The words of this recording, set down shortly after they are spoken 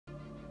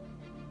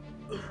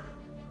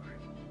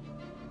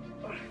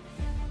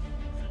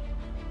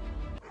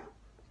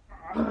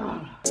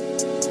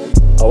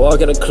I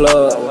walk in the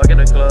club,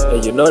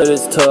 and you know that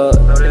it's tough.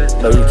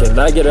 No, you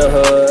cannot get a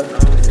hug.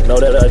 Know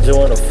that I just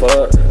wanna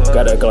fuck.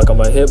 Got that Glock on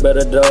my hip,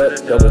 better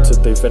duck. Double 2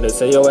 3 finna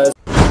say your ass.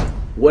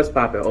 What's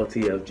poppin',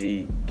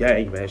 OTLG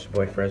gang, man? It's your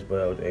boy Fresh Boy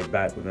LJ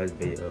back with another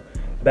video.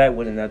 Back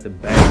with another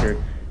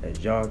banger.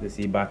 As y'all can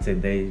see by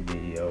today's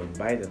video,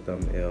 by the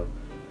thumbnail.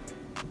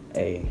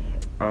 Hey,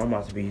 I'm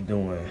about to be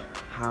doing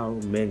how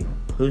many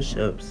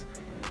push-ups?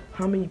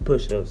 How many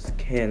push-ups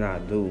can I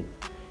do?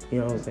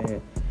 You know what I'm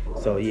saying?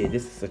 So yeah,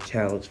 this is a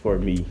challenge for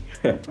me.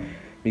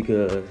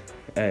 Because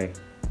hey,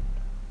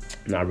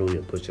 I'm not really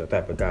a push-up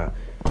type of guy.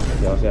 You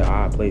know what I'm saying?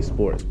 I play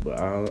sports, but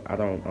I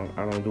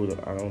don't do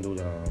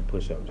the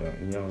push-ups,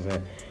 you know what I'm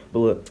saying? But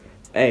look,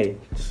 hey,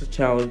 just a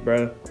challenge,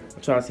 bro.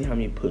 I'm trying to see how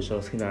many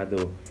push-ups can I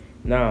do.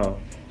 Now,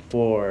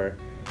 for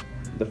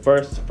the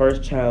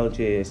first challenge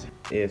is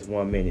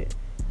 1 minute.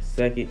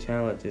 Second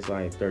challenge is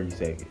like 30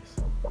 seconds.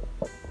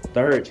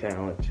 Third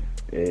challenge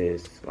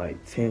is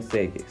like 10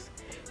 seconds.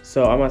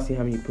 So I'm gonna see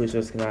how many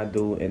push-ups can I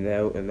do in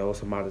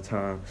those amount of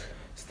time.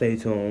 Stay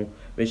tuned.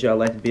 Make sure y'all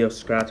like the video,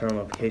 subscribe, turn on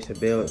the notification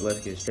bell, and let's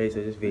get straight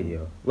to this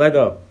video. Let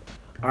go.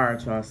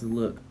 Alright, y'all, so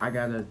look, I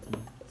got a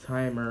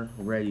timer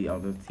ready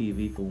on the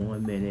TV for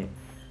 1 minute.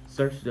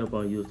 Search it up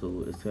on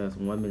YouTube. It says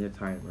 1 minute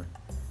timer.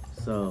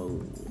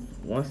 So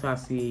once I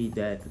see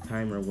that the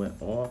timer went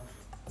off,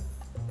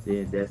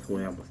 then that's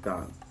when I'm gonna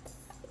stop.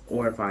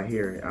 Or if I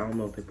hear it, I don't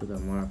know if they put an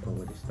alarm for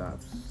when it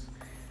stops.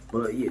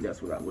 But yeah,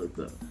 that's what I looked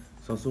up.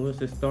 So as soon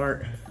as it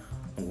start,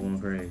 I'm going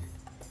crazy.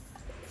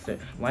 So,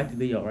 like the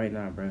video right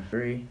now, bro.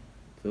 3,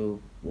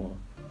 2, 1.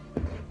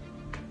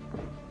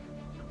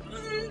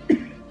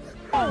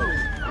 I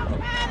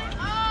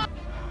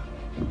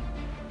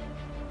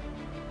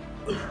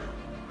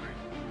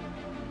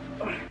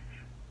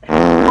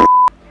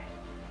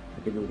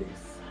can do this.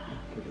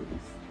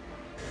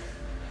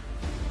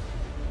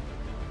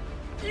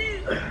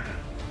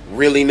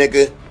 Really,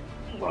 nigga?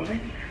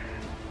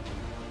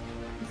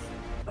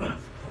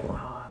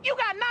 You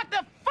got knocked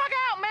the fuck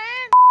out,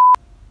 man!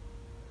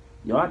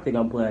 Yo, I think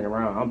I'm playing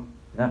around.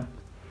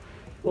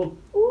 Oh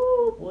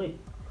boy.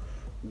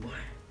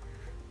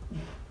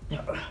 I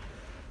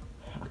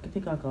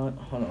think I got,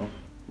 hold on.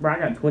 Bro, I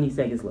got 20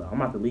 seconds left. I'm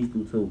about to at least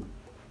do 2.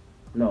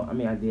 No, I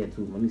mean, I did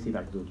 2. Let me see if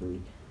I can do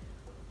 3.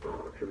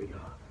 Here we go.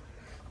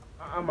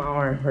 My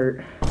arm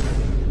hurt.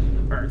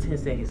 Alright, 10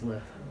 seconds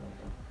left.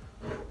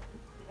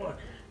 1,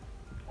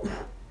 2.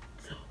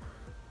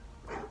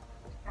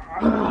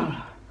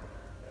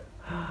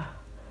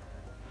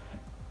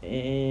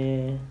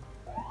 And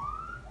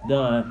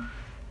done.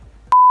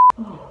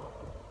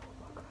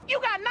 You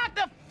got knocked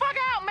the fuck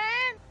out,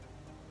 man!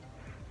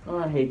 Oh,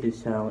 I hate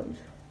this challenge.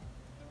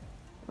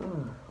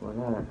 Oh, my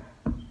God.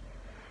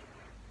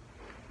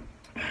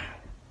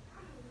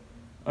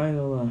 I ain't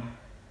gonna lie.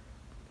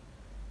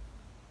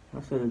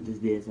 I should have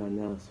just did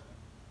something else.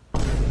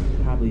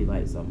 Probably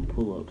like some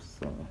pull-ups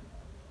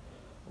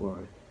or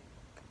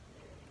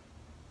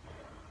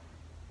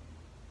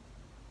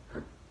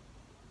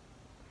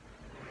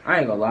I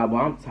ain't gonna lie, but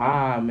I'm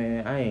tired,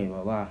 man. I ain't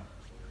gonna lie.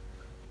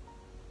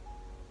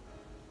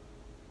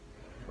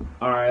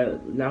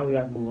 Alright, now we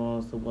got to move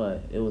on to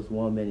what? It was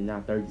 1 minute,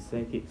 not 30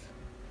 seconds.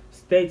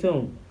 Stay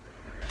tuned.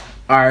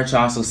 Alright,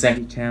 y'all, so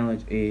second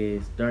challenge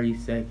is 30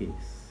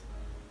 seconds.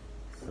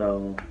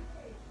 So,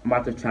 I'm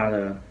about to try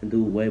to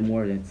do way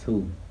more than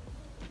 2.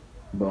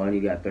 But I only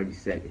got 30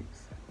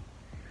 seconds.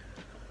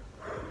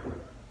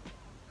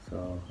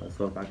 So, let's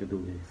see if I can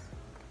do this.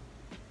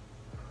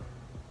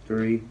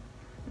 3,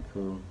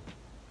 2,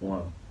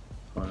 1.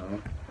 Hold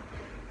on.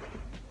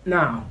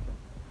 Now,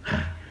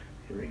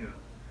 here we go.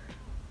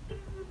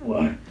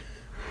 1,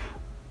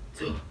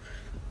 2,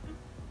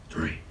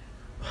 3.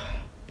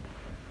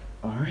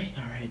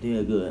 Alright,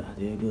 did good. I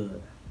did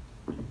good.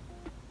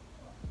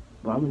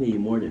 But I'm gonna need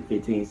more than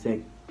 15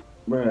 seconds.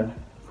 Bruh.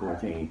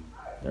 14,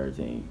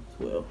 13,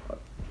 12.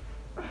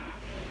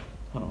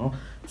 Hold on.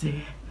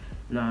 10,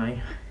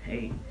 9,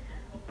 8.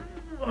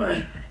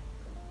 1.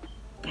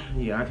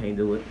 Yeah, I can't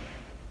do it.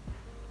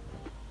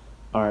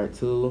 Alright,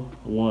 2,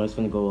 1, it's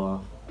finna go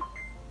off.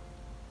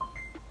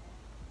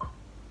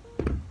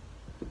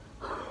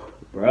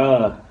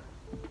 Bruh.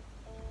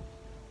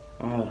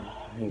 I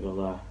ain't gonna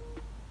lie.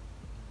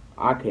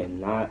 I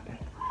cannot.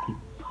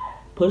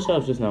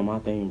 Push-ups just not my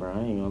thing, bro. I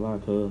ain't gonna lie,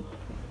 cuz.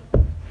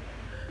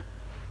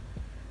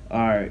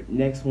 Alright,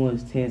 next one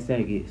is 10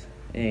 seconds.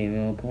 Ain't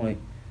no point.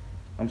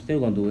 I'm still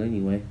gonna do it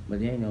anyway, but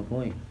there ain't no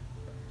point.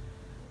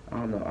 I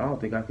don't know. I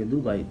don't think I can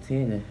do like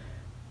 10.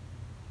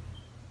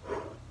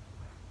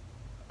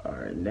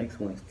 Alright, next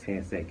one is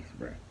 10 seconds,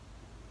 bro.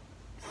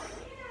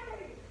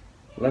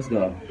 Let's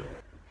go.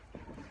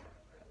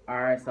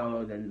 Alright,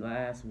 so the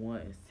last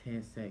one is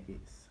 10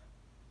 seconds.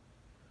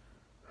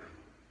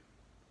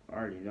 I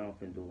already know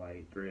I'm finna do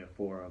like 3 or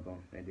 4 of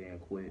them and then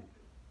quit.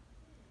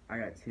 I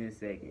got 10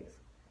 seconds.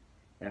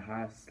 And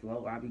how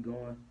slow I be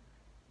going,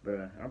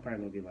 bruh, I'm probably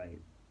gonna get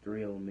like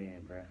 3 of them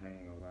in, bruh. I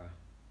ain't gonna lie.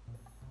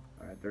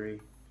 Alright, 3,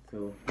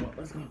 2, 1,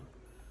 let's go.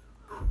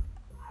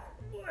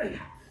 1,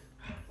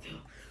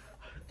 2,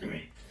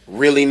 3.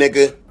 Really,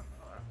 nigga?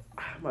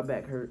 My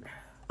back hurt.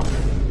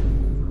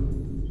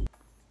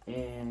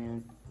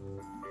 And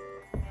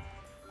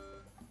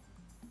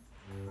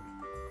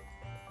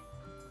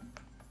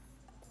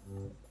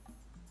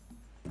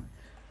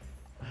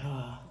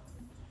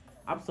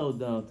I'm so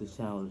done with this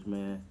challenge,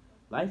 man.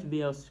 Like the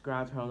video,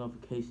 subscribe, turn on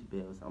notification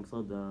bells. I'm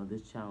so done.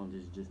 This challenge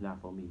is just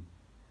not for me.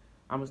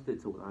 I'm gonna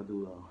stick to what I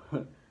do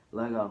though.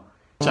 Let go.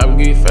 Chopper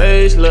give you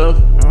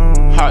facelift,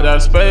 hopped out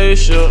of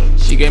spaceship.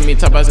 She gave me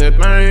top, I said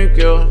thank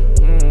you.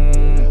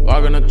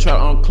 Walking the truck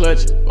on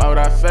clutch, why would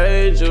I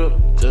fade you?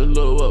 Just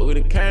look what we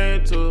done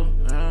came to.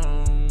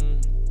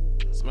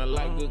 Smell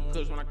like good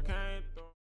kush when I